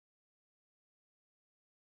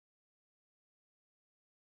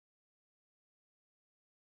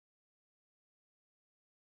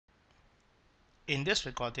In this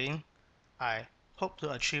recording, I hope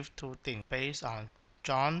to achieve two things based on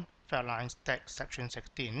John Fraleigh's text section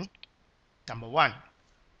 16. Number 1.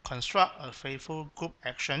 Construct a faithful group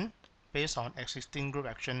action based on existing group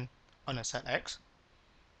action on a set X,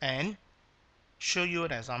 and show you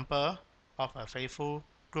an example of a faithful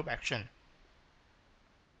group action.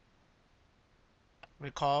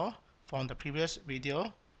 Recall from the previous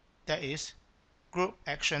video, that is group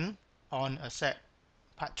action on a set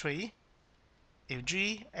part 3. If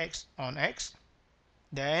G X on X,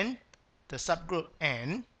 then the subgroup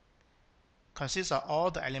N consists of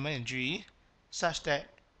all the elements in G such that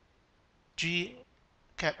G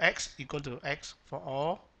cap X equal to X for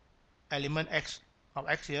all element X of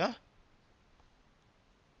X here.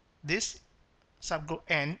 This subgroup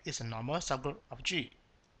N is a normal subgroup of G.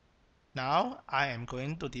 Now I am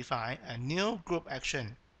going to define a new group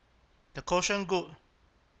action, the quotient group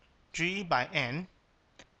G by N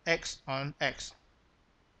X on X.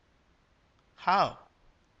 How?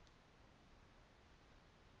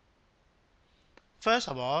 First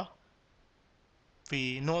of all,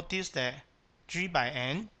 we notice that G by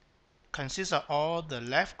N consists of all the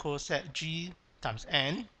left coset G times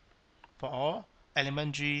N for all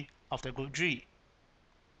element G of the group G.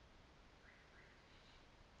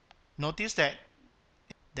 Notice that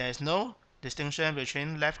there is no distinction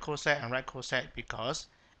between left coset and right coset because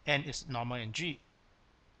N is normal in G.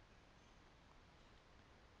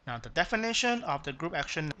 Now the definition of the group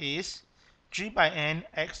action is G by N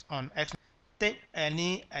X on X. Take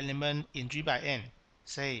any element in G by N,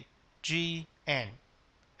 say G N,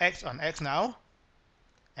 X on X now,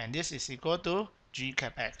 and this is equal to G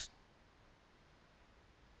cap X.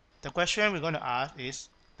 The question we're going to ask is,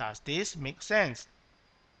 does this make sense?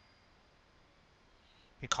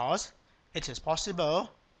 Because it is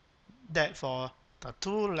possible that for the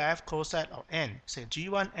two left coset of N, say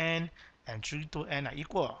G1N and G2N are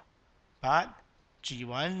equal, but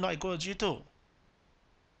G1 not equal to G2.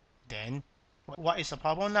 Then what is the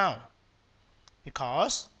problem now?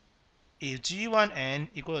 Because if G1N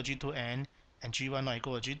equal to G2N and G1 not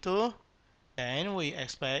equal to G2, then we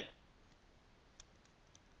expect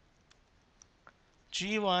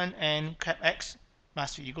G1N cap X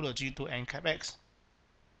must be equal to G2N cap X.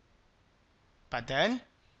 But then,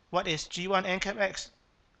 what is G1N cap X?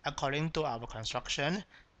 According to our construction,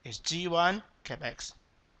 is G1 cap X.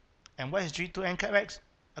 And what is G2N cap X?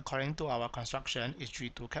 According to our construction, is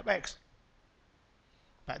G2 cap X.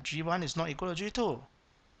 But G1 is not equal to G2.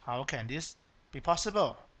 How can this be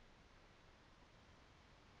possible?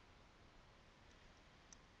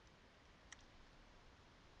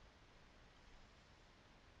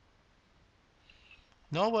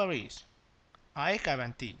 No worries. I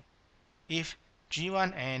guarantee if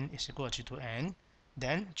G1N is equal to G2N,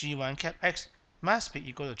 then G1 cap X must be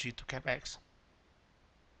equal to G2 cap X.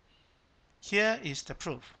 Here is the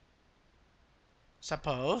proof.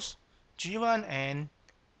 Suppose G1N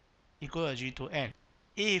equal to G2N.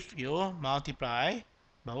 If you multiply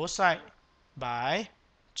both sides by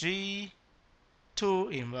G2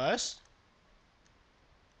 inverse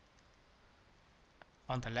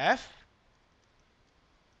on the left,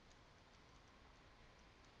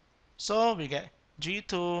 so we get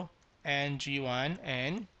G2 and G1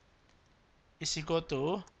 and is equal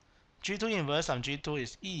to G2 inverse of G2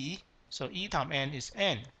 is E, so E times N is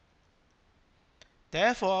N.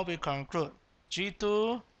 Therefore, we conclude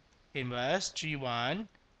G2 inverse G1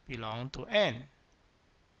 belong to N.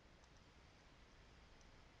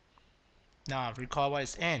 Now recall what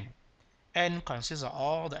is N. N consists of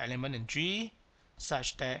all the elements in G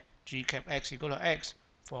such that G cap X equal to X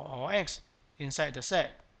for all X inside the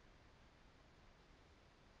set.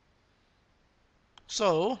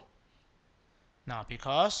 So now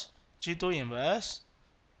because G2 inverse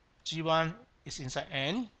G1 is inside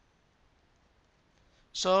N,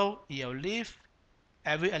 so it will leave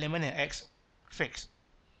every element in X fixed.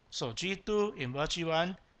 So G2 inverse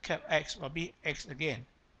G1 cap X will be X again.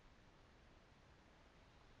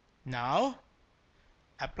 Now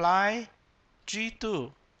apply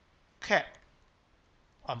G2 cap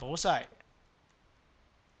on both sides.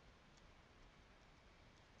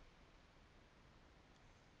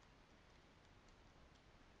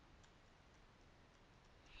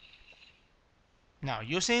 Now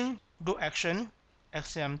using group action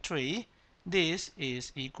axiom 3, this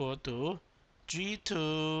is equal to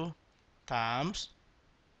G2 times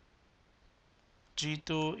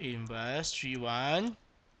G2 inverse G1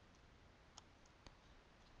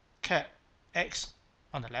 cap X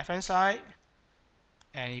on the left hand side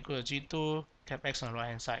and equal to G2 cap X on the right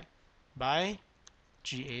hand side by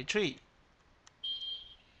GA3.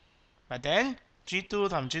 But then G2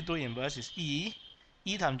 times G2 inverse is E.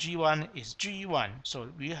 E times G1 is G1. So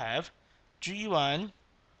we have G1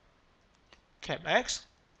 cap X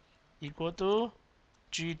equal to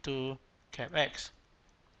G2 cap X.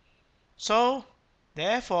 So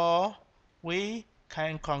therefore, we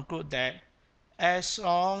can conclude that as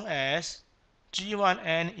long as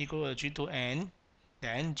G1n equal to G2n,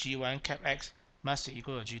 then G1 cap X must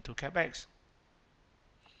equal to G2 cap X.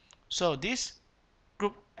 So this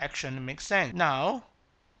group action makes sense. Now,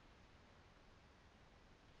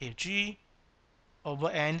 if G over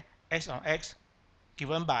n x on x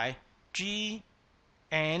given by G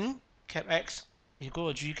n cap X equal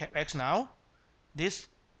to G cap X now, this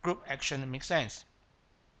group action makes sense.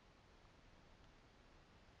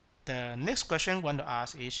 The next question we want to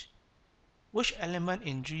ask is, which element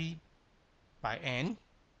in G by n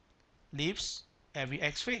leaves every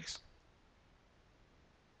x fixed?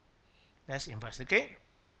 Let's investigate.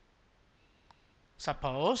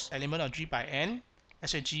 Suppose element of G by n,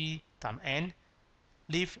 let's say G times n,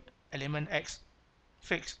 leave element x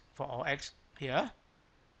fixed for all x here.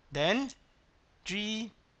 Then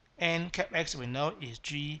G n cap x we know is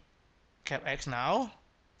G cap x now.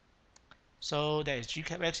 So that is G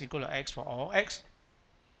cap x equal to x for all x.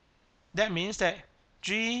 That means that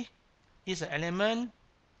G is an element,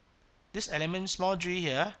 this element small g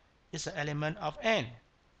here is an element of n.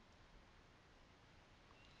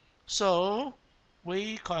 So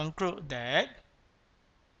we conclude that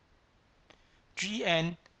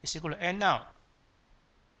Gn is equal to n now.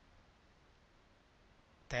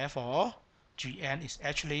 Therefore, Gn is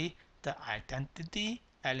actually the identity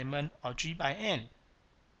element of G by n.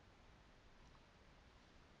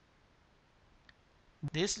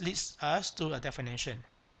 This leads us to a definition.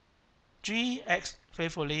 G acts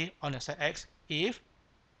faithfully on a set X if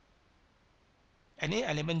any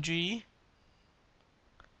element G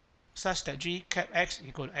such that G cap X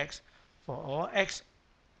equal to X for all X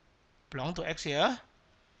belong to X here,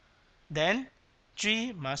 then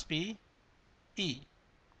G must be E.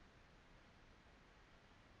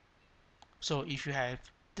 So if you have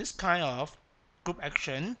this kind of group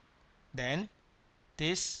action, then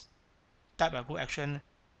this type of group action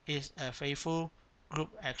is a faithful group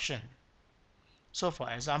action. So for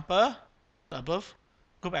example, above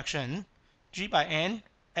group action, G by n,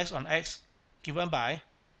 x on x, given by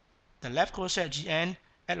the left coset Gn,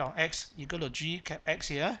 x on x equal to G cap x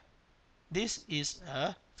here. This is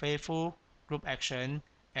a faithful group action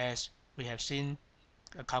as we have seen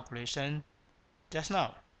a calculation just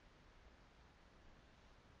now.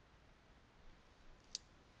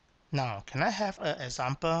 Now, can I have an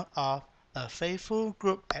example of a faithful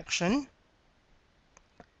group action?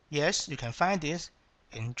 Yes, you can find this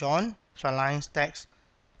in John Fraleigh's text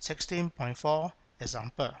 16.4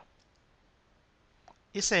 example.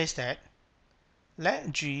 It says that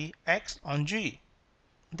let G x on G.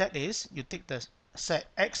 That is, you take the set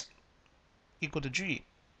X equal to G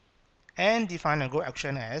and define a group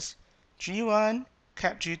action as G1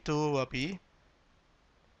 cap G2 will be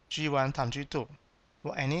G1 times G2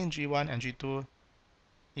 for any G1 and G2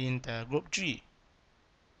 in the group G.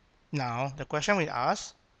 Now, the question we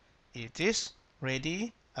ask, is this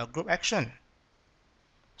really a group action?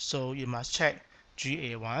 So you must check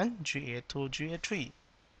GA1, GA2, GA3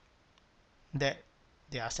 that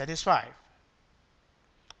they are satisfied.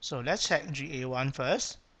 So let's check GA1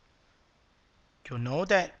 first. You know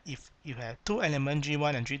that if you have two elements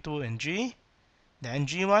G1 and G2 in G, then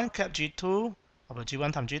G1 cap G2 over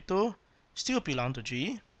G1 times G2 still belong to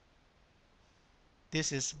G.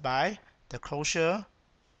 This is by the closure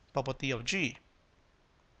property of G.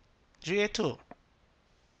 GA2,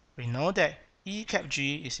 we know that E cap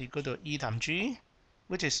G is equal to E times G,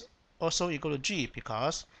 which is also equal to G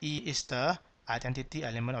because E is the identity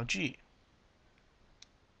element of G.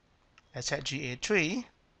 Let's check GA3.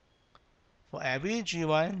 For every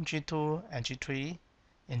G1, G2, and G3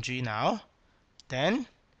 in G now, then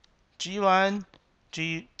G1,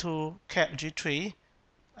 G2 cap G3,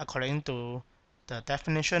 according to the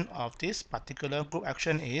definition of this particular group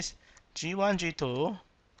action, is G1, G2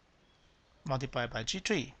 multiplied by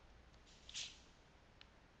G3.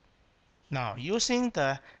 Now, using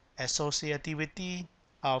the associativity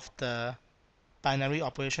of the binary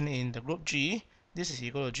operation in the group G, this is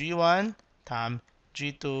equal to G1 times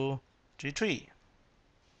G2, G3.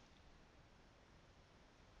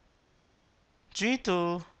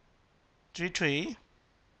 G2, G3,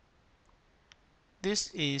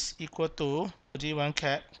 this is equal to G1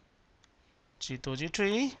 cap G2,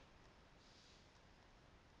 G3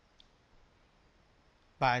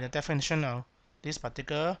 by the definition of this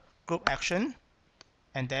particular group action,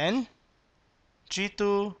 and then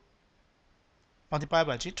G2 multiplied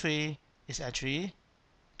by G3 is actually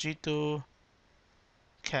G2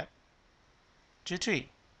 cap G3.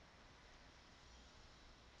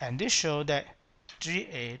 And this shows that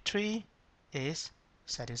GA3 is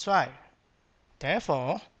satisfied.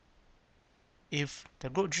 Therefore, if the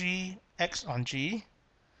group G acts on G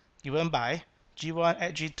given by G1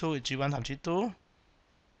 at G2 is G1 times G2,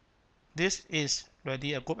 this is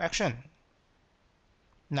already a group action.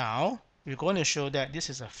 Now, we're going to show that this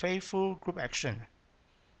is a faithful group action.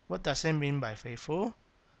 What does it mean by faithful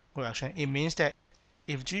group action? It means that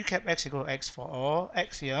if G cap X equals X for all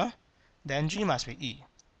X here, then G must be E.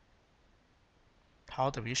 How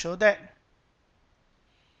do we show that?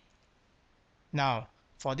 Now,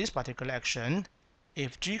 for this particular action,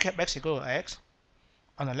 if G cap X equals X,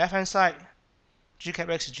 on the left hand side, G cap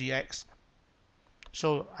X is Gx.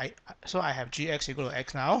 So I have Gx equal to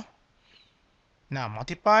X now. Now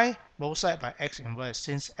multiply both sides by X inverse,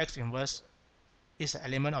 since X inverse is an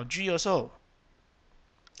element of G also.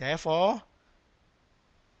 Therefore,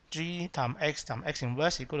 G times X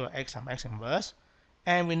inverse equal to X times X inverse.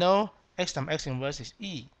 And we know X times X inverse is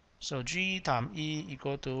E. So G times E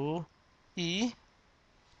equal to E.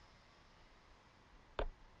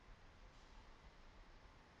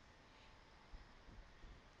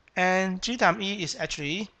 And G times E is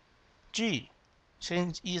actually G.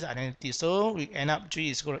 Since E is identity, so we end up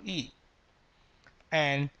G is equal to E.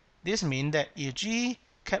 And this means that if G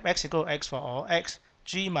cap X equal to X for all X,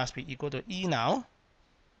 G must be equal to E now.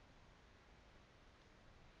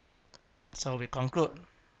 So we conclude,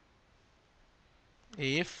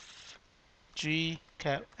 if G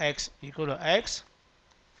cap X equal to X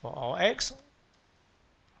for all X,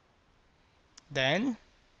 then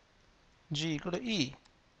G equal to E,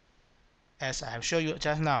 as I have shown you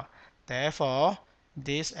just now. Therefore,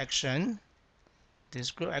 this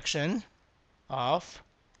group action of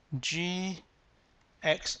G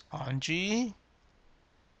X on G,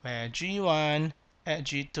 where G1 at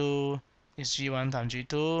G2 is G1 times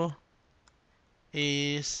G2,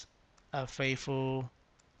 is a faithful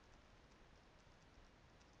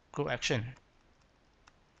group action.